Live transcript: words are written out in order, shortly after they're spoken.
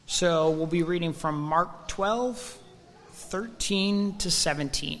So we'll be reading from Mark 12, 13 to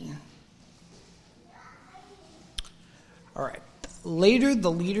 17. All right. Later,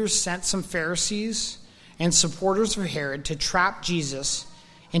 the leaders sent some Pharisees and supporters of Herod to trap Jesus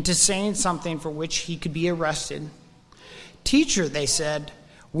into saying something for which he could be arrested. "Teacher," they said,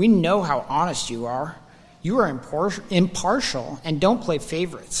 "we know how honest you are. You are impartial and don't play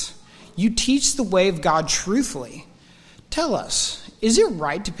favorites. You teach the way of God truthfully. Tell us, is it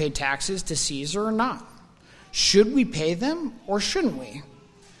right to pay taxes to Caesar or not? Should we pay them or shouldn't we?"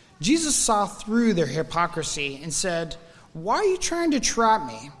 Jesus saw through their hypocrisy and said, "Why are you trying to trap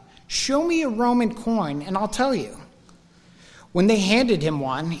me? Show me a Roman coin and I'll tell you." When they handed him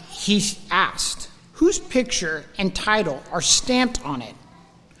one, he asked, "Whose picture and title are stamped on it?"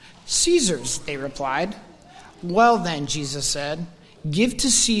 "Caesar's," they replied. "Well then," Jesus said, "give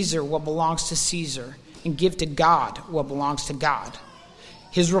to Caesar what belongs to Caesar, and give to God what belongs to God."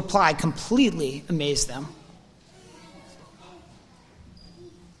 His reply completely amazed them.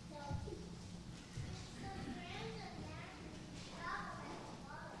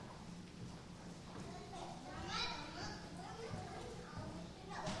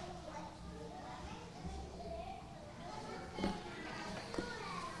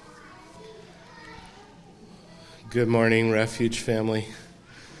 Good morning, Refuge family.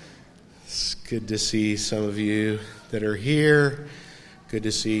 It's good to see some of you that are here. Good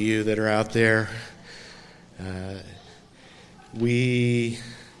to see you that are out there. We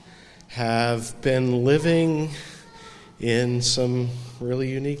have been living in some really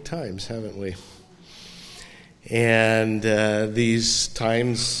unique times, haven't we? And these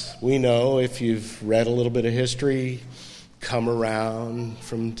times, we know, if you've read a little bit of history, come around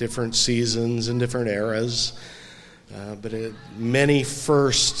from different seasons and different eras. But many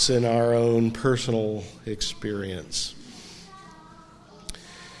firsts in our own personal experience.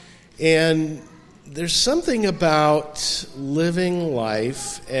 And there's something about living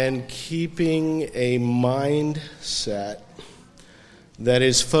life and keeping a mindset that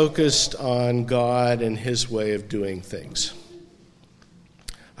is focused on God and His way of doing things.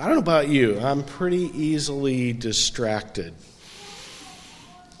 I don't know about you, I'm pretty easily distracted.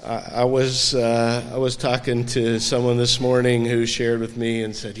 I was talking to someone this morning who shared with me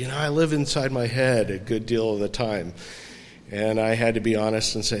and said, I live inside my head a good deal of the time. And I had to be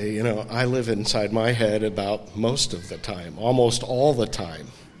honest and say, I live inside my head about most of the time, almost all the time.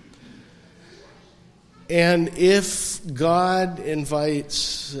 And if God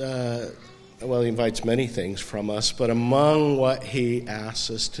invites, He invites many things from us, but among what He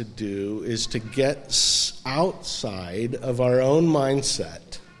asks us to do is to get outside of our own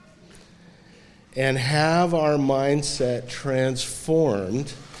mindset and have our mindset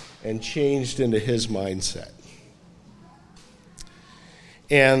transformed and changed into His mindset.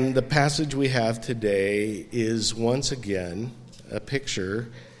 And the passage we have today is once again a picture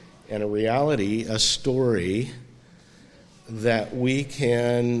and a reality, a story that we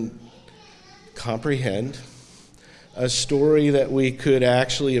can comprehend, a story that we could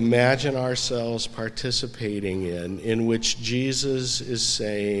actually imagine ourselves participating in which Jesus is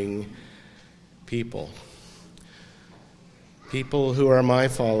saying, people who are my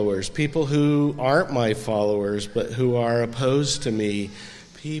followers, people who aren't my followers but who are opposed to me,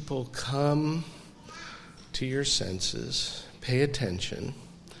 people, come to your senses, pay attention,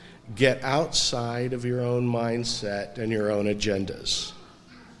 get outside of your own mindset and your own agendas.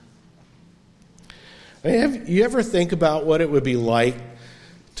 Have you ever think about what it would be like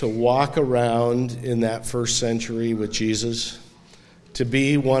to walk around in that first century with Jesus, to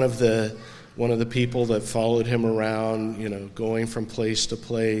be one of the people that followed Him around, going from place to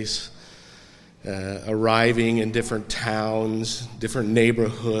place, arriving in different towns, different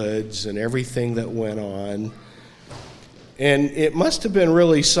neighborhoods, and everything that went on. And it must have been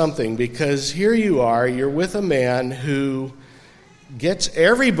really something, because here you are, you're with a man who gets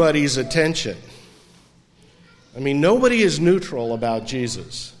everybody's attention. I mean, nobody is neutral about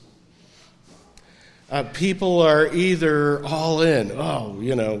Jesus. People are either all in,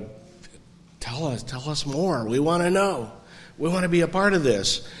 tell us more. We want to know. We want to be a part of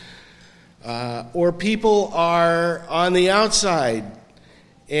this. Or people are on the outside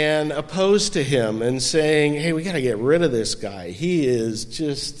and opposed to Him and saying, hey, we got to get rid of this guy. He is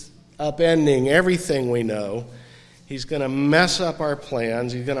just upending everything we know. He's going to mess up our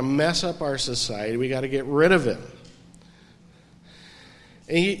plans. He's going to mess up our society. We got to get rid of him.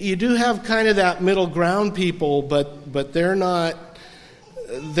 And you do have kind of that middle ground people, but they're not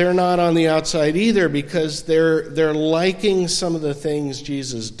on the outside either, because they're liking some of the things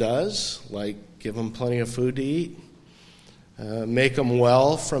Jesus does, like give them plenty of food to eat, make them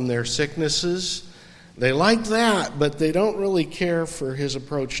well from their sicknesses. They like that, but they don't really care for his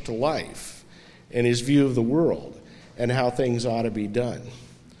approach to life and his view of the world and how things ought to be done.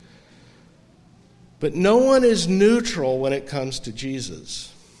 But no one is neutral when it comes to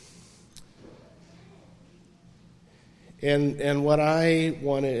Jesus. And what I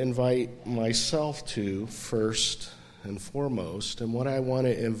want to invite myself to first and foremost, and what I want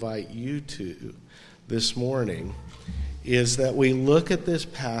to invite you to this morning, is that we look at this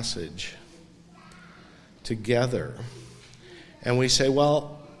passage together and we say,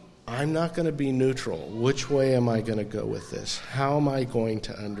 well, I'm not going to be neutral. Which way am I going to go with this? How am I going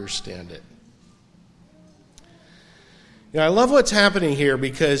to understand it? I love what's happening here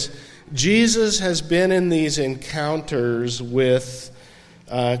because Jesus has been in these encounters with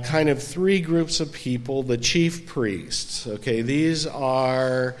kind of three groups of people. The chief priests, okay, these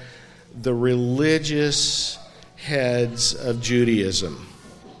are the religious heads of Judaism.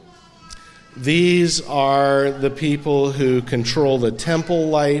 These are the people who control the temple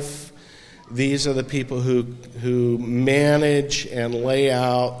life. These are the people who manage and lay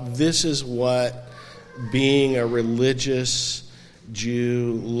out, this is what being a religious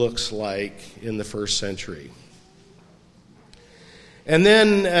Jew looks like in the first century. And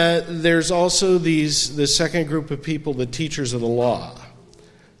then there's also the second group of people, the teachers of the law.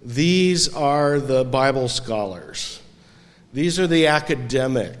 These are the Bible scholars. These are the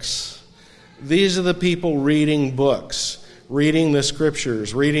academics. These are the people reading books, reading the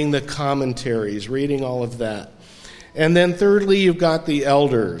scriptures, reading the commentaries, reading all of that. And then thirdly, you've got the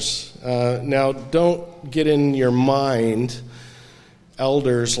elders. Now, don't get in your mind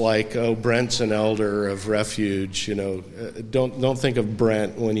elders like, oh, Brent's an elder of Refuge. Don't think of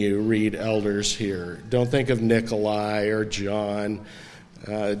Brent when you read elders here. Don't think of Nikolai or John.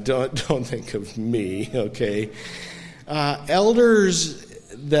 Don't think of me, okay? Elders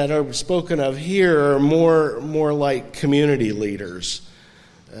that are spoken of here are more like community leaders,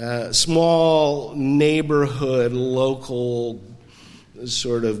 small neighborhood, local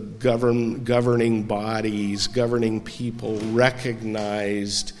sort of governing bodies, governing people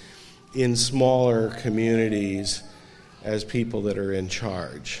recognized in smaller communities as people that are in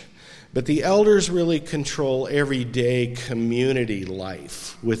charge. But the elders really control everyday community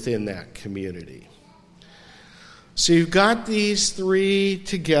life within that community. So you've got these three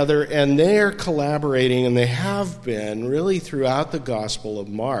together, and they're collaborating, and they have been really throughout the Gospel of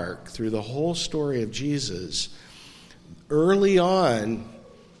Mark, through the whole story of Jesus. Early on,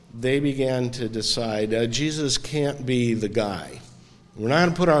 they began to decide, Jesus can't be the guy. We're not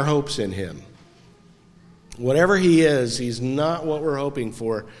going to put our hopes in him. Whatever he is, he's not what we're hoping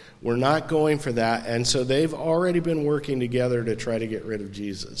for. We're not going for that. And so they've already been working together to try to get rid of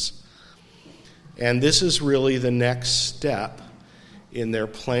Jesus. And this is really the next step in their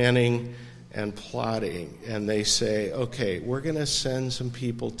planning and plotting. And they say, okay, we're going to send some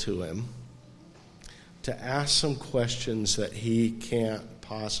people to him to ask some questions that he can't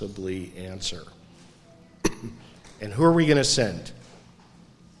possibly answer. And who are we going to send?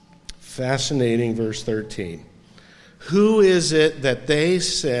 Fascinating, verse 13. Who is it that they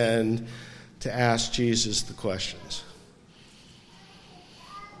send to ask Jesus the questions?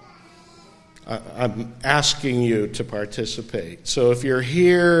 I'm asking you to participate. So if you're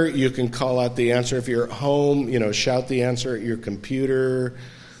here, you can call out the answer. If you're at home, shout the answer at your computer.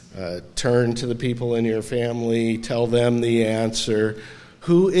 Turn to the people in your family. Tell them the answer.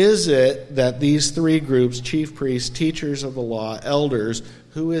 Who is it that these three groups, chief priests, teachers of the law, elders,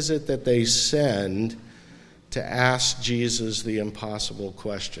 who is it that they send to ask Jesus the impossible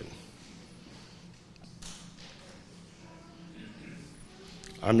question?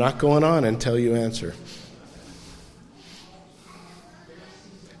 I'm not going on until you answer.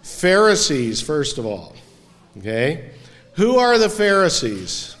 Pharisees, first of all. Okay? Who are the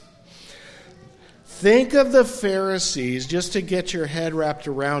Pharisees? Think of the Pharisees, just to get your head wrapped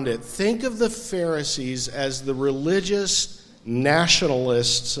around it, think of the Pharisees as the religious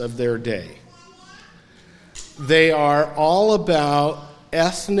nationalists of their day. They are all about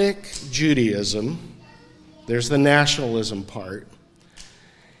ethnic Judaism. There's the nationalism part.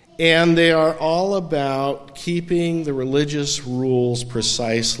 And they are all about keeping the religious rules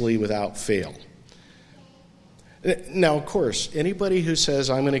precisely without fail. Now, of course, anybody who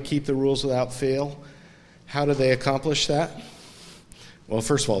says, I'm going to keep the rules without fail, how do they accomplish that? Well,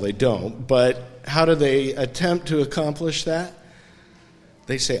 first of all, they don't. But how do they attempt to accomplish that?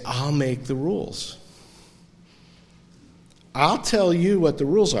 They say, I'll make the rules. I'll tell you what the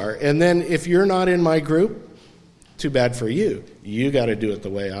rules are. And then if you're not in my group, too bad for you. You got to do it the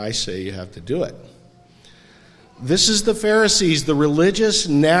way I say you have to do it. This is the Pharisees, the religious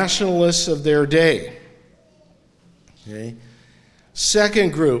nationalists of their day. Okay.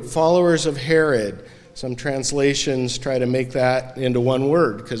 Second group, followers of Herod. Some translations try to make that into one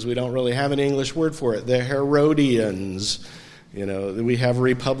word because we don't really have an English word for it. The Herodians. We have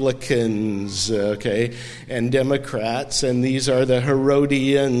Republicans, okay, and Democrats, and these are the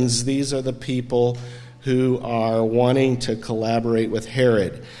Herodians. These are the people who are wanting to collaborate with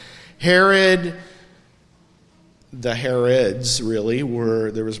Herod. The Herods, really,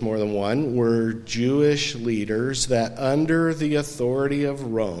 there was more than one, were Jewish leaders that under the authority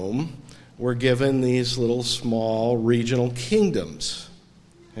of Rome were given these little small regional kingdoms.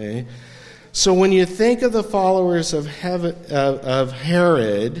 Okay? So when you think of the followers of Herod,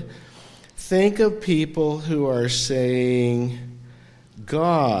 think of people who are saying,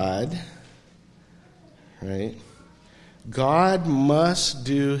 God, right? God must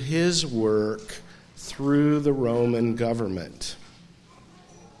do his work through the Roman government.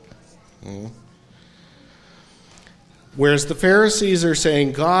 Whereas the Pharisees are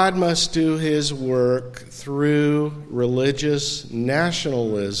saying God must do his work through religious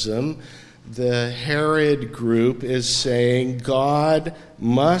nationalism, the Herod group is saying God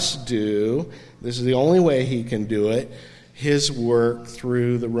must do, this is the only way he can do it, his work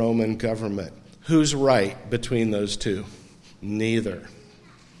through the Roman government. Who's right between those two? Neither.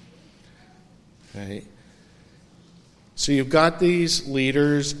 Right? So you've got these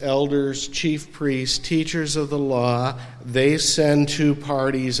leaders, elders, chief priests, teachers of the law. They send two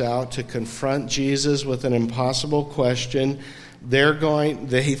parties out to confront Jesus with an impossible question.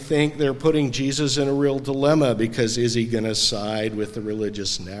 They think they're putting Jesus in a real dilemma because is he going to side with the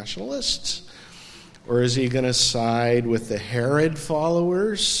religious nationalists? Or is he going to side with the Herod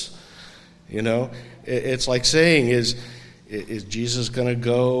followers? It's like saying, is Jesus going to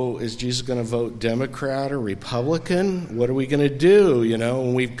go? Is Jesus going to vote Democrat or Republican? What are we going to do?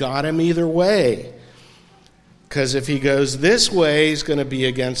 And we've got him either way. Because if he goes this way, he's going to be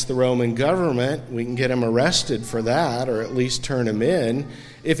against the Roman government. We can get him arrested for that, or at least turn him in.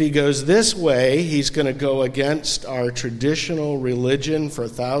 If he goes this way, he's going to go against our traditional religion for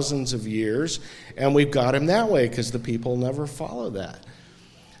thousands of years, and we've got him that way because the people never follow that.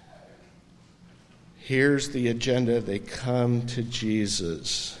 Here's the agenda. They come to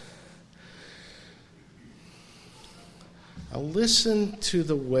Jesus. Now listen to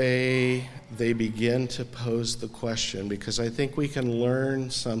the way they begin to pose the question, because I think we can learn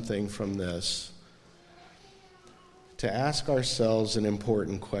something from this. To ask ourselves an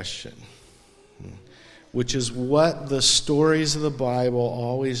important question, which is what the stories of the Bible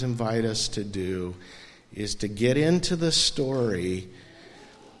always invite us to do, is to get into the story,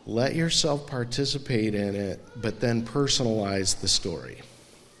 let yourself participate in it, but then personalize the story.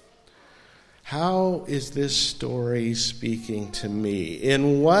 How is this story speaking to me?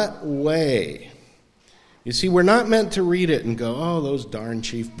 In what way? You see, we're not meant to read it and go, oh, those darn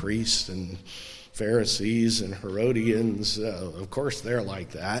chief priests and Pharisees and Herodians, of course they're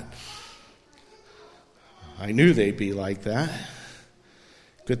like that. I knew they'd be like that.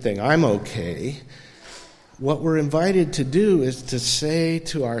 Good thing I'm okay. What we're invited to do is to say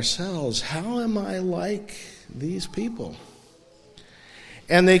to ourselves, how am I like these people?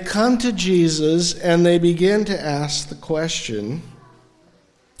 And they come to Jesus and they begin to ask the question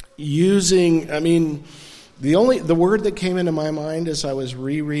using, the word that came into my mind as I was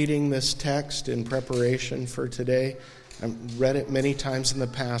rereading this text in preparation for today, I've read it many times in the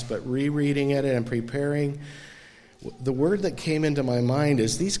past, but rereading it and preparing, the word that came into my mind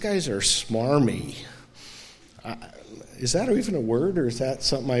is these guys are smarmy. Is that even a word, or is that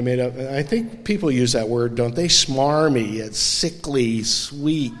something I made up? I think people use that word, don't they? Smarmy. It's sickly,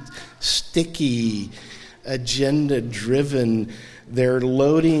 sweet, sticky, agenda-driven. They're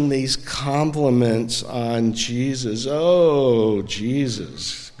loading these compliments on Jesus. Oh,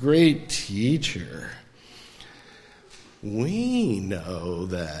 Jesus, great teacher. We know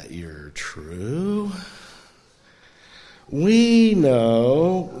that you're true. We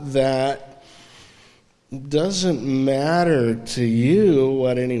know that doesn't matter to you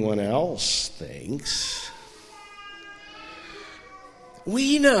what anyone else thinks.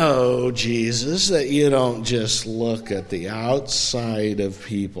 We know, Jesus, that you don't just look at the outside of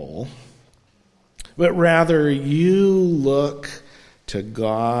people, but rather you look to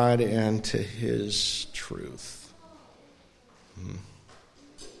God and to his truth.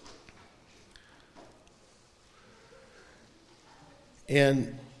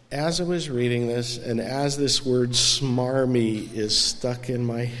 And as I was reading this, and as this word smarmy is stuck in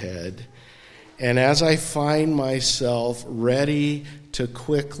my head, And as I find myself ready to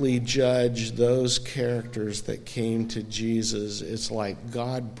quickly judge those characters that came to Jesus, it's like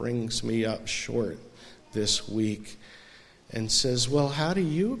God brings me up short this week and says, well, how do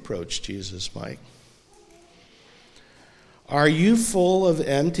you approach Jesus, Mike? Are you full of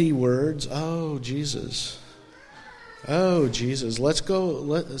empty words? Oh, Jesus. Oh, Jesus.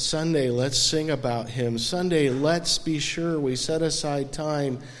 Sunday, let's sing about him. Sunday, let's be sure we set aside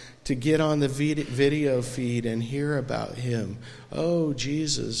time to get on the video feed and hear about him. Oh,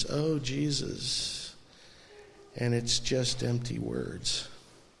 Jesus. Oh, Jesus. And it's just empty words.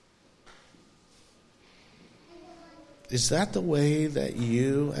 Is that the way that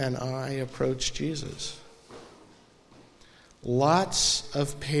you and I approach Jesus? Lots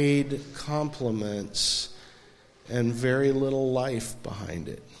of paid compliments and very little life behind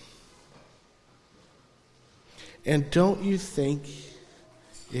it. And don't you think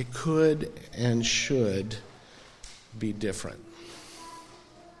it could and should be different?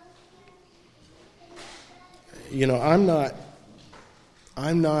 You know, I'm not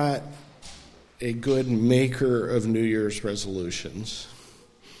a good maker of New Year's resolutions.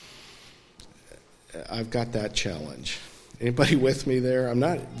 I've got that challenge. Anybody with me there? I'm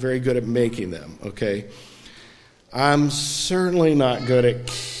not very good at making them, okay? I'm certainly not good at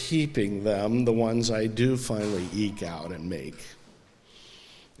keeping them, the ones I do finally eke out and make.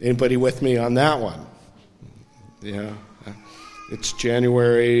 Anybody with me on that one? Yeah. It's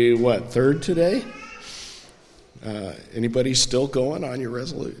January, 3rd today? Anybody still going on your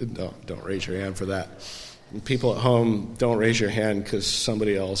resolution? No, don't raise your hand for that. And people at home, don't raise your hand because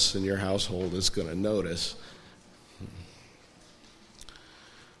somebody else in your household is going to notice.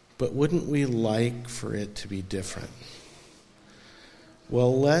 But wouldn't we like for it to be different?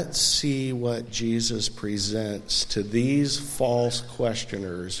 Well, let's see what Jesus presents to these false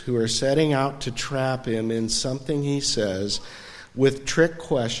questioners who are setting out to trap him in something he says with trick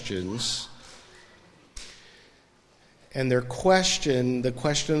questions. And the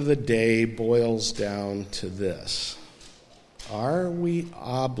question of the day boils down to this: are we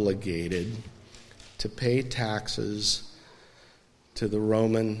obligated to pay taxes to the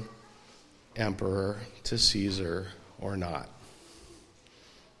Roman emperor, to Caesar, or not?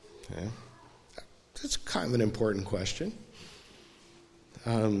 Okay. That's kind of an important question.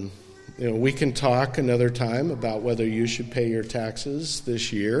 We can talk another time about whether you should pay your taxes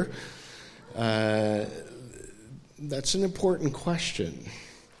this year. That's an important question.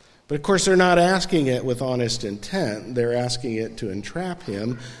 But of course, they're not asking it with honest intent. They're asking it to entrap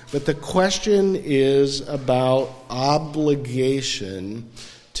him. But the question is about obligation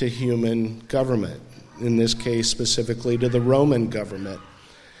to human government, in this case specifically to the Roman government.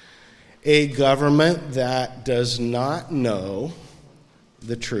 A government that does not know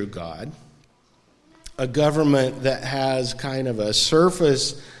the true God. A government that has kind of a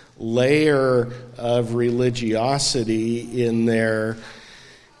surface layer of religiosity in their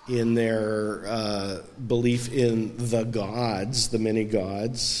belief in the gods, the many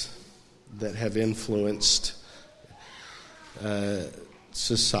gods that have influenced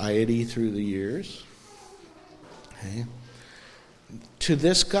society through the years. Okay. To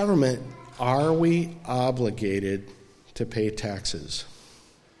this government, are we obligated to pay taxes?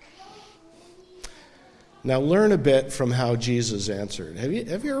 Now learn a bit from how Jesus answered. Have you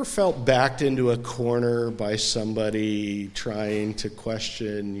ever felt backed into a corner by somebody trying to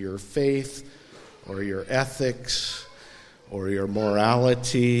question your faith or your ethics or your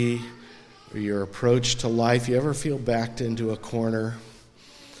morality or your approach to life? You ever feel backed into a corner?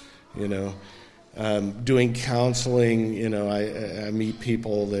 Doing counseling, I meet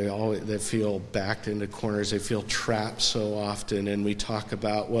people, they feel backed into corners, they feel trapped so often, and we talk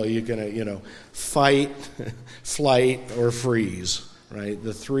about, well, you're going to, fight, flight, or freeze, right?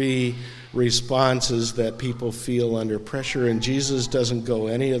 The three responses that people feel under pressure, and Jesus doesn't go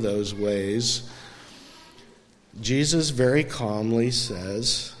any of those ways. Jesus very calmly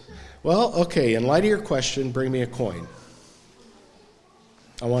says, well, okay, in light of your question, bring me a coin.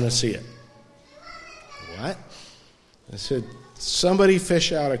 I want to see it. What? I said, somebody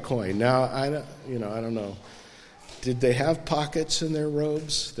fish out a coin. Now, I don't know. Did they have pockets in their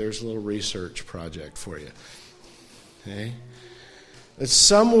robes? There's a little research project for you. Okay? It's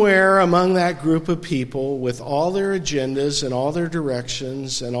somewhere among that group of people with all their agendas and all their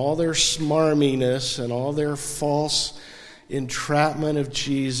directions and all their smarminess and all their false entrapment of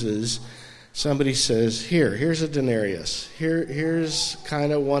Jesus, somebody says, here's a denarius. Here's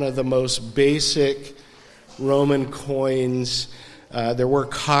kind of one of the most basic Roman coins. There were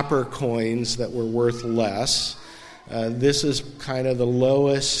copper coins that were worth less. This is kind of the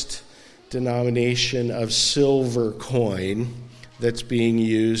lowest denomination of silver coin that's being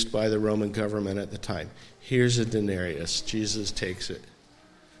used by the Roman government at the time. Here's a denarius. Jesus takes it.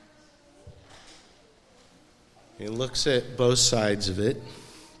 He looks at both sides of it,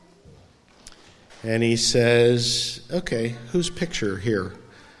 and he says, okay, whose picture here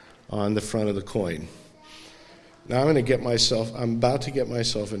on the front of the coin? Now I'm about to get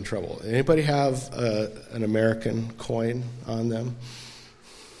myself in trouble. Anybody have an American coin on them?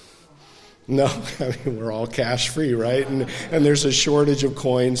 No, I mean, we're all cash free, right? And there's a shortage of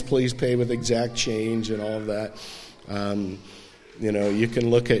coins. Please pay with exact change and all of that. You can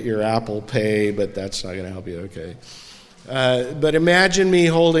look at your Apple Pay, but that's not going to help you, okay? But imagine me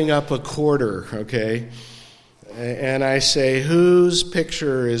holding up a quarter, okay? And I say, whose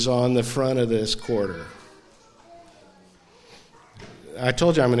picture is on the front of this quarter? I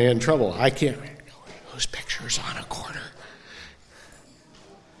told you I'm going to get in trouble. I can't. Whose picture is on a quarter?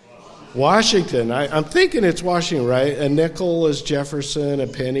 Washington. I'm thinking it's Washington, right? A nickel is Jefferson. A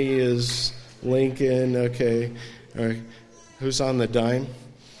penny is Lincoln. Okay. All right. Who's on the dime?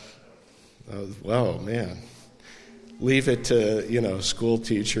 Oh, man. Leave it to, school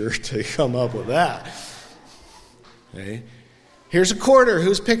teacher to come up with that. Okay. Here's a quarter.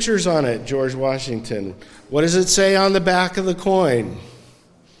 Whose picture's on it? George Washington. What does it say on the back of the coin?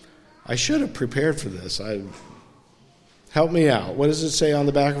 I should have prepared for this. Help me out. What does it say on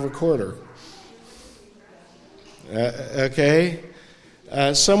the back of a quarter? Okay.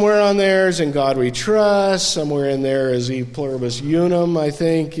 Somewhere on there is In God We Trust. Somewhere in there is E Pluribus Unum, I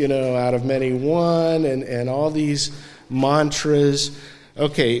think, out of many one, and all these mantras.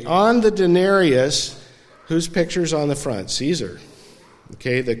 Okay, on the denarius, whose picture's on the front? Caesar.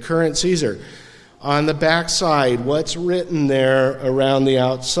 Okay, the current Caesar. On the back side, what's written there around the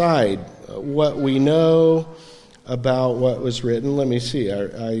outside? What we know about what was written. Let me see.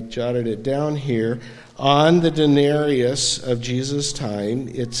 I jotted it down here. On the denarius of Jesus' time,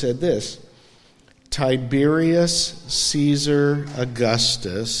 it said this: Tiberius Caesar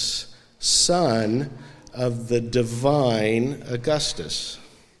Augustus, son of the divine Augustus.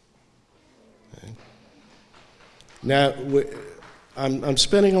 Okay. Now, I'm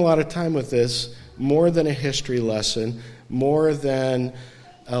spending a lot of time with this, more than a history lesson, more than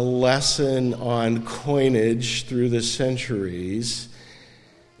a lesson on coinage through the centuries.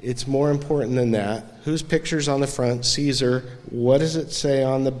 It's more important than that. Whose picture's on the front? Caesar. What does it say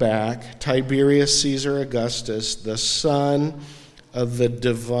on the back? Tiberius Caesar Augustus, the son of the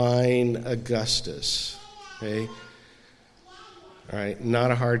divine Augustus. Okay? All right,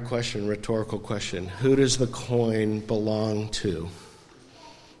 not a hard question, rhetorical question. Who does the coin belong to?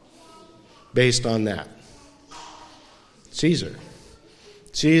 Based on that. Caesar.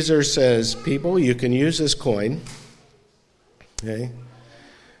 Caesar says, people, you can use this coin. Okay?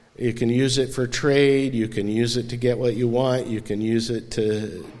 You can use it for trade. You can use it to get what you want. You can use it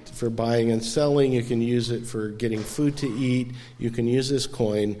for buying and selling. You can use it for getting food to eat. You can use this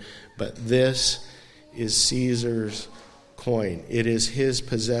coin. But this is Caesar's coin. It is his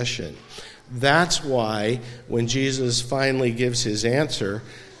possession. That's why when Jesus finally gives his answer,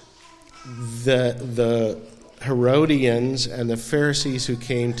 the Herodians and the Pharisees who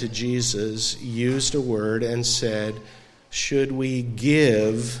came to Jesus used a word and said, should we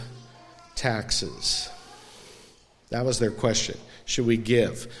give taxes? That was their question. Should we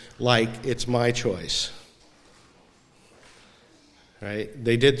give? Like, it's my choice. Right?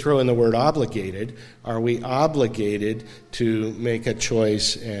 They did throw in the word obligated. Are we obligated to make a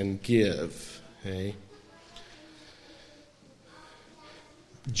choice and give? Okay?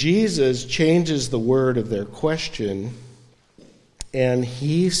 Jesus changes the word of their question, and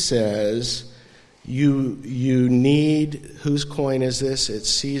he says, you need, whose coin is this? It's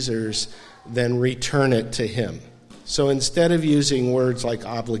Caesar's, then return it to him. So instead of using words like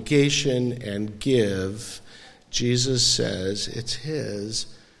obligation and give, Jesus says it's his,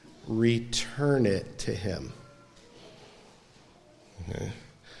 return it to him. Okay.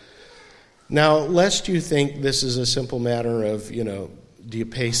 Now, lest you think this is a simple matter of, do you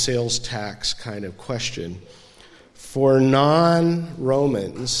pay sales tax kind of question, for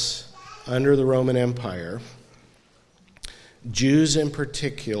non-Romans under the Roman Empire, Jews in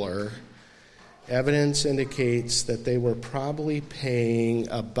particular, evidence indicates that they were probably paying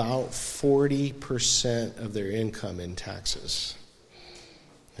about 40% of their income in taxes.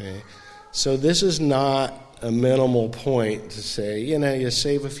 Okay? So this is not a minimal point to say, you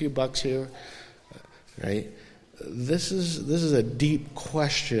save a few bucks here, right? This is a deep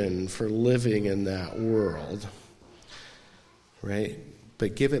question for living in that world, right?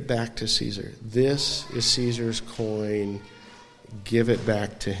 But give it back to Caesar. This is Caesar's coin. Give it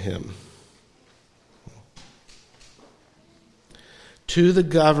back to him. To the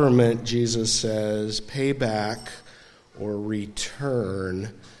government, Jesus says, pay back or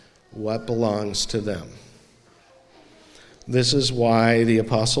return what belongs to them. This is why the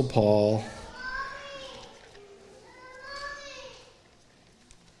Apostle Paul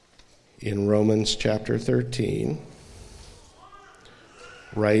in Romans chapter 13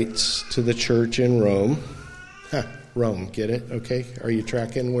 writes to the church in Rome. Rome, get it? Okay, are you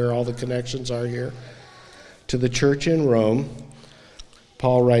tracking where all the connections are here? To the church in Rome,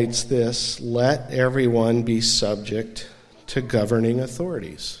 Paul writes this: let everyone be subject to governing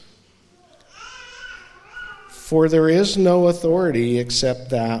authorities. For there is no authority except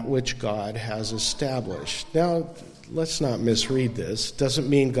that which God has established. Now, let's not misread this. Doesn't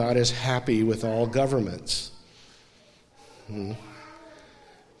mean God is happy with all governments.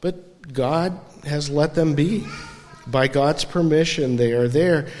 But God has let them be. By God's permission, they are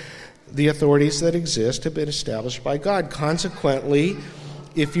there. The authorities that exist have been established by God. Consequently,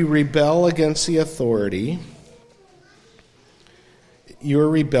 if you rebel against the authority, you're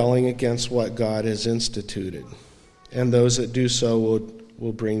rebelling against what God has instituted. And those that do so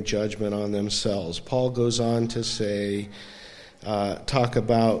will bring judgment on themselves. Paul goes on to say, talk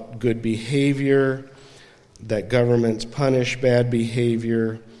about good behavior, that governments punish bad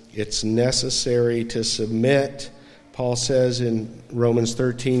behavior. It's necessary to submit. Paul says in Romans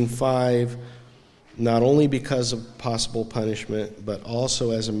 13:5, not only because of possible punishment, but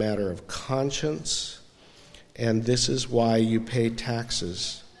also as a matter of conscience. And this is why you pay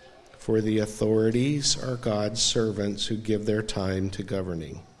taxes, for the authorities are God's servants who give their time to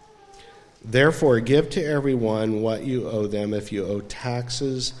governing. Therefore, give to everyone what you owe them. If you owe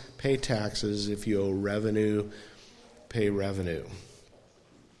taxes, pay taxes. If you owe revenue, pay revenue.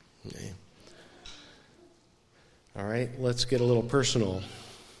 Okay. All right, let's get a little personal.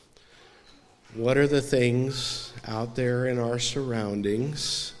 What are the things out there in our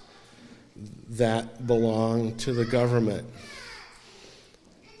surroundings that belong to the government?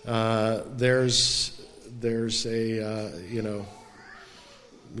 There's a,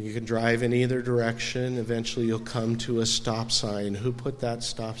 you can drive in either direction. Eventually you'll come to a stop sign. Who put that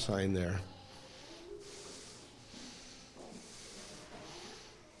stop sign there?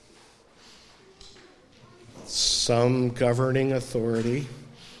 Some governing authority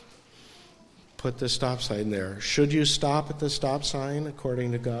put the stop sign there. Should you stop at the stop sign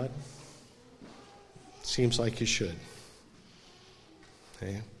according to God? Seems like you should.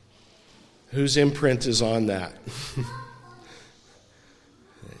 Okay. Whose imprint is on that?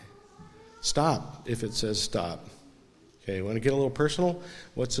 Stop if it says stop. Okay, want to get a little personal?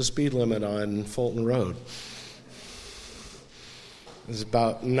 What's the speed limit on Fulton Road? It's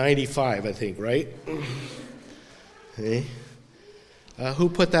about 95, I think, right? Okay. Who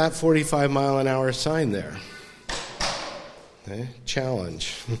put that 45-mile-an-hour sign there? Okay.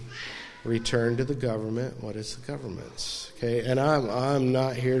 Challenge. Return to the government. What is the government's? Okay, and I'm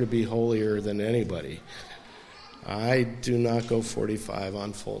not here to be holier than anybody. I do not go 45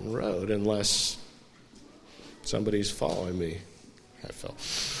 on Fulton Road unless somebody's following me. I fell.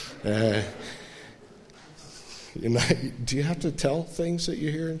 Do you have to tell things that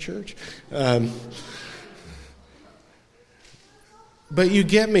you hear in church? But you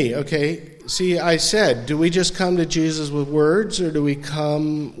get me, okay? See, I said, do we just come to Jesus with words or do we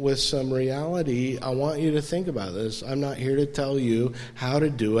come with some reality? I want you to think about this. I'm not here to tell you how to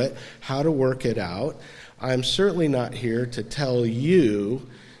do it, how to work it out. I'm certainly not here to tell you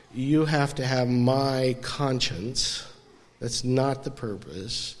you have to have my conscience. That's not the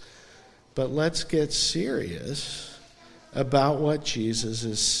purpose. But let's get serious about what Jesus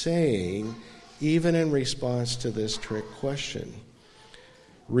is saying, even in response to this trick question.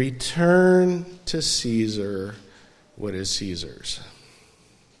 Return to Caesar what is Caesar's.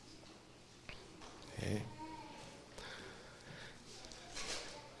 Okay.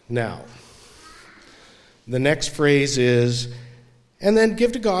 Now, the next phrase is, and then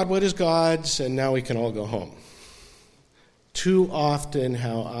give to God what is God's, and now we can all go home. Too often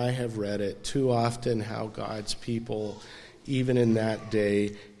how I have read it, too often how God's people, even in that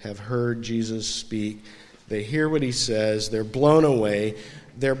day, have heard Jesus speak. They hear what he says, they're blown away.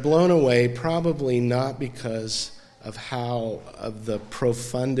 They're blown away probably not because of the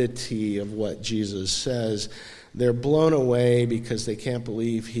profundity of what Jesus says. They're blown away because they can't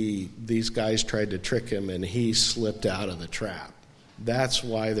believe these guys tried to trick him and he slipped out of the trap. That's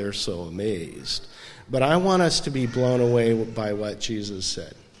why they're so amazed. But I want us to be blown away by what Jesus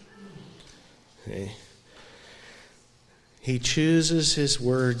said. Okay. He chooses his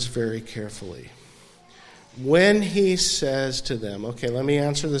words very carefully. When he says to them, okay, let me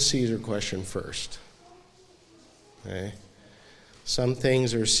answer the Caesar question first. Okay. Some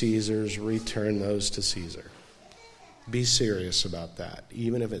things are Caesar's, return those to Caesar. Be serious about that,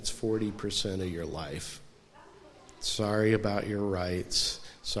 even if it's 40% of your life. Sorry about your rights.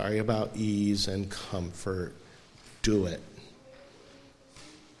 Sorry about ease and comfort. Do it.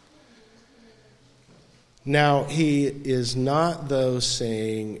 Now, he is not, though,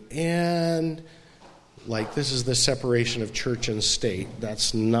 saying, and like this is the separation of church and state.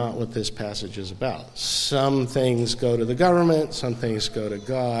 That's not what this passage is about. Some things go to the government, some things go to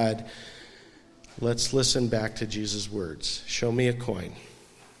God. Let's listen back to Jesus' words. Show me a coin.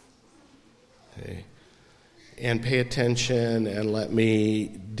 Okay. And pay attention and let me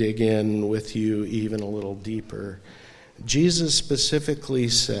dig in with you even a little deeper. Jesus specifically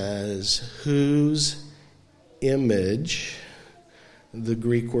says, whose image, the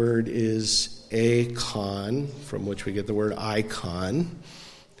Greek word is eikon, from which we get the word icon.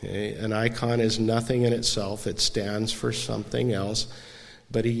 Okay. An icon is nothing in itself. It stands for something else.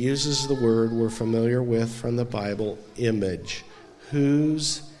 But he uses the word we're familiar with from the Bible, image.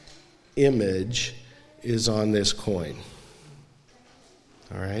 Whose image is on this coin?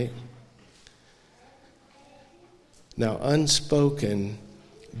 All right? Now, unspoken,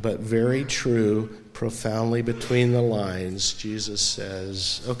 but very true, profoundly between the lines, Jesus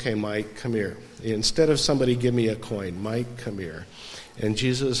says, okay, Mike, come here. Instead of somebody give me a coin, Mike, come here. And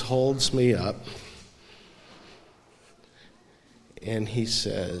Jesus holds me up, and he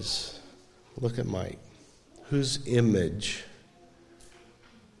says, look at Mike. Whose image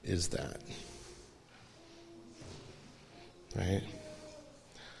is that? Right?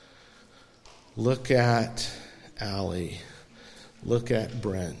 Look at Allie. Look at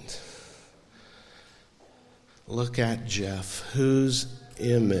Brent. Look at Jeff. Whose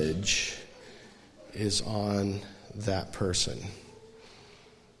image is on that person?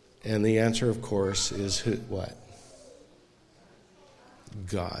 And the answer, of course, is who? What?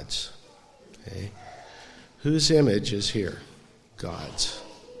 God's. Okay? Whose image is here? God's.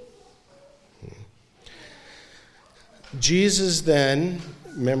 Jesus then,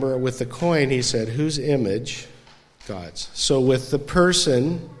 remember with the coin, he said, whose image? God's. So with the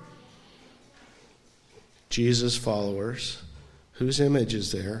person, Jesus' followers, whose image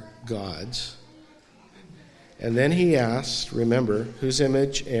is there? God's. And then he asked, remember, whose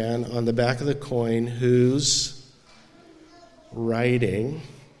image? And on the back of the coin, whose writing?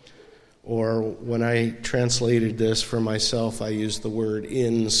 Or when I translated this for myself, I used the word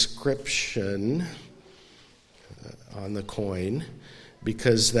inscription on the coin,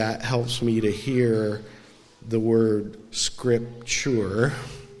 because that helps me to hear the word scripture.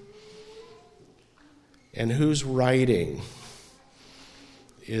 And whose writing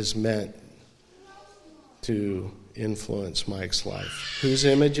is meant to influence Mike's life? Whose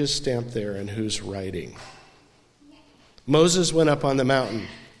image is stamped there and whose writing? Moses went up on the mountain.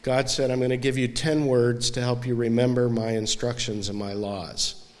 God said, I'm going to give you 10 words to help you remember my instructions and my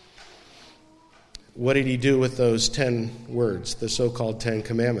laws. What did he do with those 10 words, the so-called 10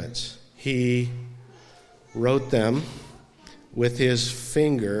 commandments? He wrote them with his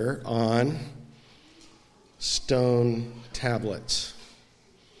finger on stone tablets.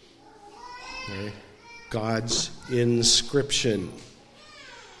 Okay. God's inscription.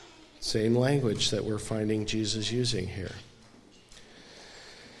 Same language that we're finding Jesus using here.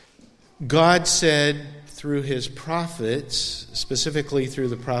 God said through his prophets, specifically through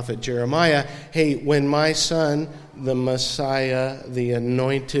the prophet Jeremiah, hey, when my son, the Messiah, the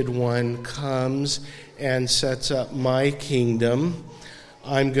anointed one, comes and sets up my kingdom,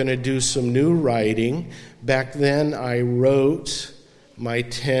 I'm going to do some new writing. Back then, I wrote my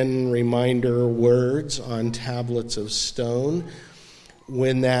 10 reminder words on tablets of stone.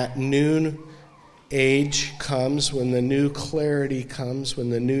 When that new age comes, when the new clarity comes, when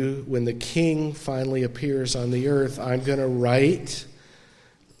the king finally appears on the earth, I'm going to write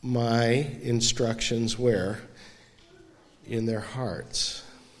my instructions where? In their hearts.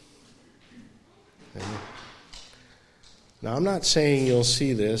 Okay. Now, I'm not saying you'll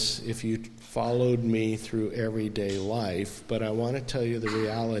see this if you followed me through everyday life, but I want to tell you the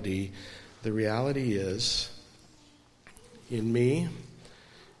reality. The reality is, in me,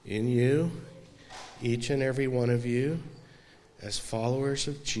 in you, each and every one of you, as followers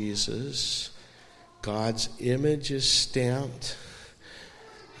of Jesus, God's image is stamped.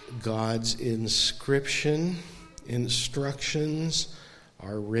 God's instructions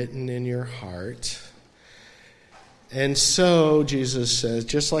are written in your heart. And so, Jesus says,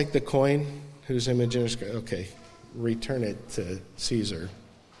 just like the coin, whose image is, okay, return it to Caesar.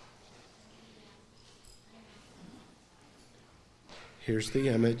 Here's the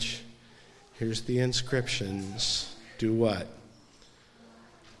image. Here's the inscriptions. Do what?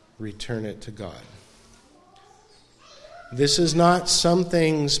 return it to God. This is not some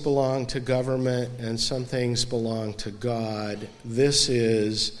things belong to government and some things belong to God. This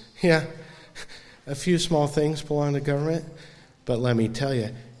is, a few small things belong to government, but let me tell you,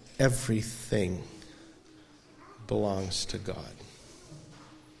 everything belongs to God.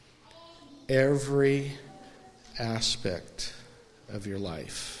 Every aspect of your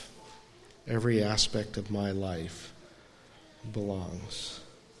life, every aspect of my life belongs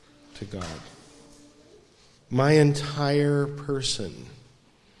to God. My entire person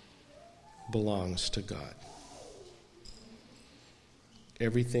belongs to God.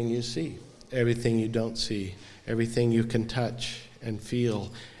 Everything you see, everything you don't see, everything you can touch and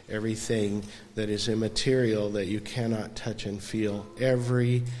feel, everything that is immaterial that you cannot touch and feel,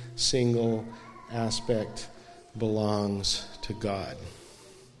 every single aspect belongs to God.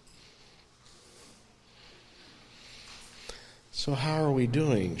 So how are we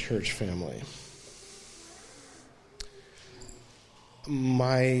doing, church family?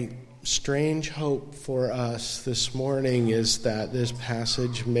 My strange hope for us this morning is that this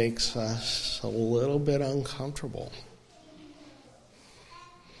passage makes us a little bit uncomfortable.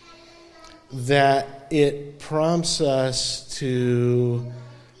 That it prompts us to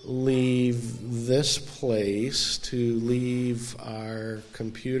leave this place, to leave our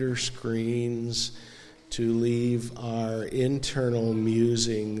computer screens, to leave our internal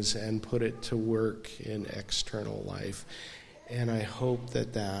musings and put it to work in external life. And I hope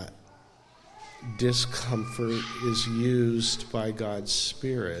that that discomfort is used by God's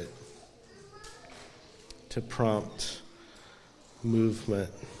Spirit to prompt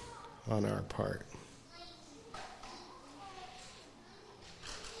movement on our part.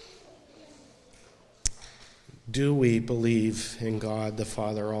 Do we believe in God the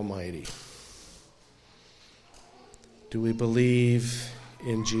Father Almighty? Do we believe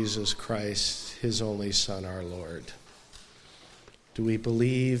in Jesus Christ, His only Son, our Lord? Do we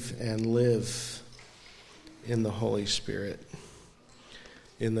believe and live in the Holy Spirit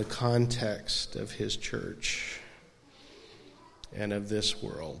in the context of His church and of this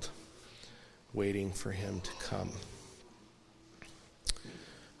world, waiting for Him to come?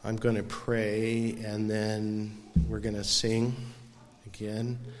 I'm going to pray, and then we're going to sing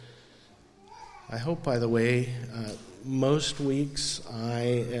again. I hope, by the way, most weeks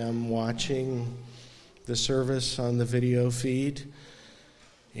I am watching the service on the video feed,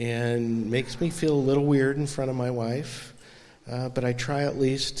 and makes me feel a little weird in front of my wife, but I try at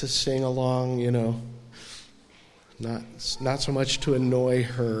least to sing along, not so much to annoy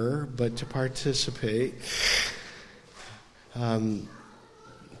her, but to participate.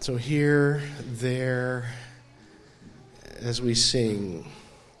 So here, there, as we sing,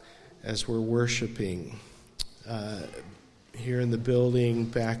 as we're worshiping, here in the building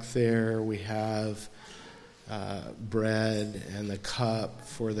back there, we have bread and the cup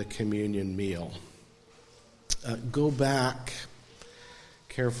for the communion meal. Go back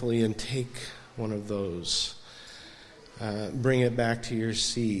carefully and take one of those. Bring it back to your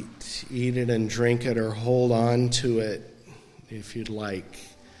seat. Eat it and drink it, or hold on to it if you'd like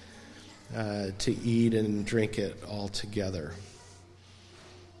to eat and drink it all together.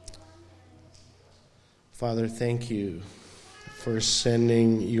 Father, thank you for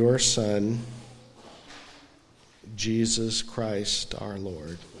sending your Son, Jesus Christ our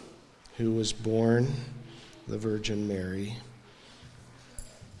Lord, who was born the Virgin Mary,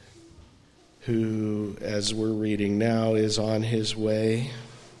 who, as we're reading now, is on his way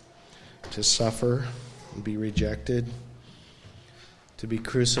to suffer and be rejected, to be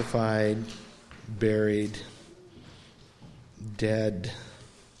crucified, buried, dead,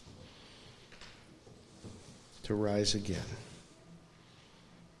 to rise again.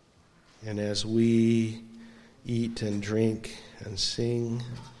 And as we eat and drink and sing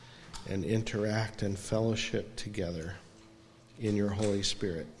and interact and fellowship together in your Holy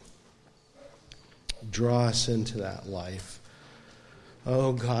Spirit, draw us into that life.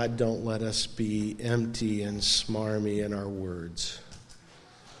 Oh God, don't let us be empty and smarmy in our words.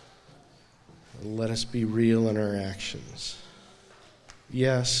 Let us be real in our actions.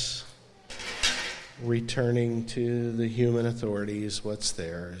 Yes, returning to the human authorities what's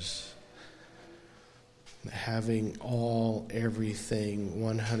theirs. Having everything,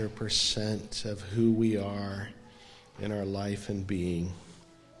 100% of who we are in our life and being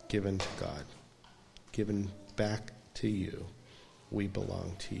given to God, given back to you. We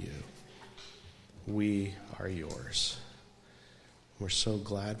belong to you. We are yours. We're so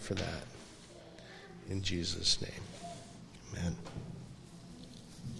glad for that. In Jesus' name, amen.